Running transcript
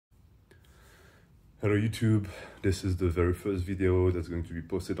Hello YouTube, this is the very first video that's going to be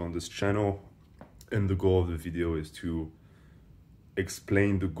posted on this channel, and the goal of the video is to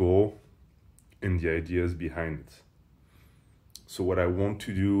explain the goal and the ideas behind it. So what I want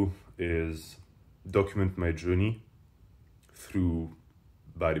to do is document my journey through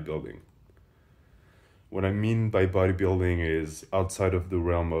bodybuilding. What I mean by bodybuilding is outside of the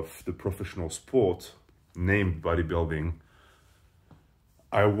realm of the professional sport named bodybuilding.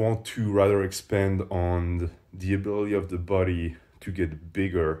 I want to rather expand on the ability of the body to get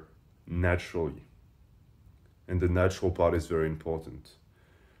bigger naturally. And the natural part is very important.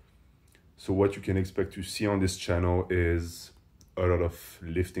 So what you can expect to see on this channel is a lot of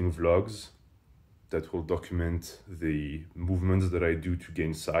lifting vlogs that will document the movements that I do to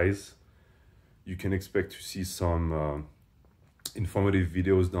gain size. You can expect to see some informative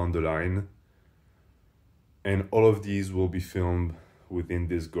videos down the line. And all of these will be filmed within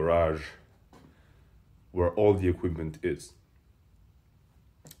this garage where all the equipment is.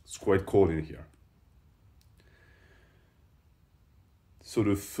 It's quite cold in here. So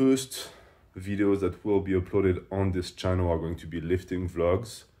the first videos that will be uploaded on this channel are going to be lifting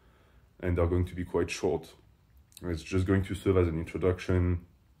vlogs, and they're going to be quite short. It's just going to serve as an introduction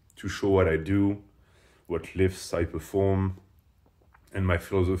to show what I do, what lifts I perform, and my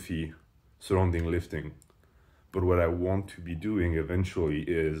philosophy surrounding lifting. But what I want to be doing eventually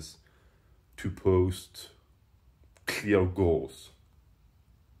is to post clear goals.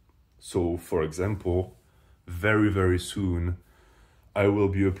 So for example, very soon, I will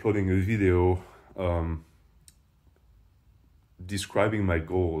be uploading a video describing my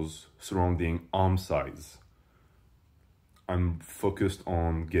goals surrounding arm size. I'm focused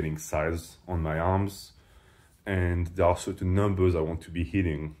on getting size on my arms, and there are certain numbers I want to be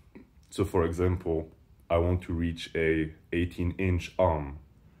hitting. So for example, I want to reach a 18-inch arm.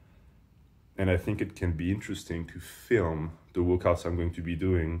 And I think it can be interesting to film the workouts I'm going to be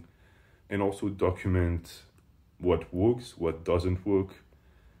doing and also document what works, what doesn't work,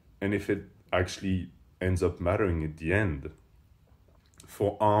 and if it actually ends up mattering at the end.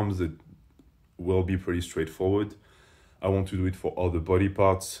 For arms, it will be pretty straightforward. I want to do it for all the body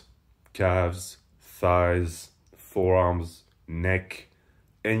parts, calves, thighs, forearms, neck,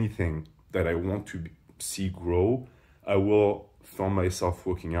 anything that I want to see grow. I will film myself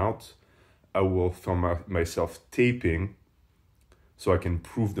working out. I will film myself taping so I can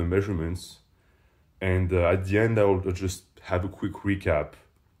prove the measurements. And at the end, I will just have a quick recap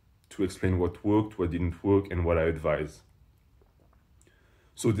to explain what worked, what didn't work, and what I advise.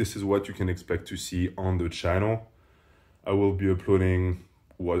 So this is what you can expect to see on the channel. I will be uploading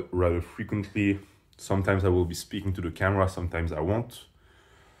rather frequently. Sometimes I will be speaking to the camera, sometimes I won't.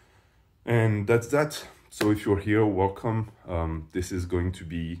 And that's that. So if you're here, welcome. This is going to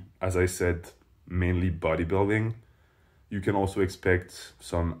be, as I said, mainly bodybuilding. You can also expect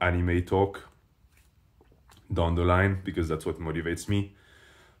some anime talk down the line because that's what motivates me.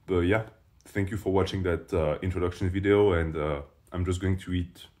 But yeah, thank you for watching that introduction video, and I'm just going to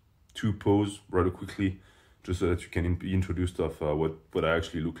eat 2 pose rather quickly just so that you can be introduced of what I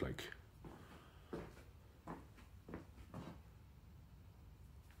actually look like.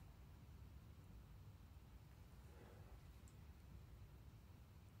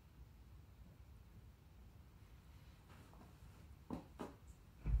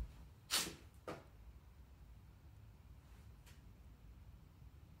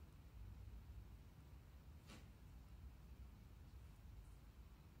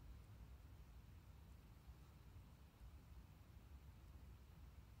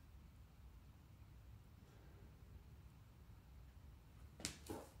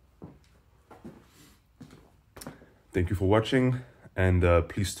 Thank you for watching, and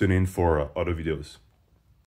please tune in for other videos.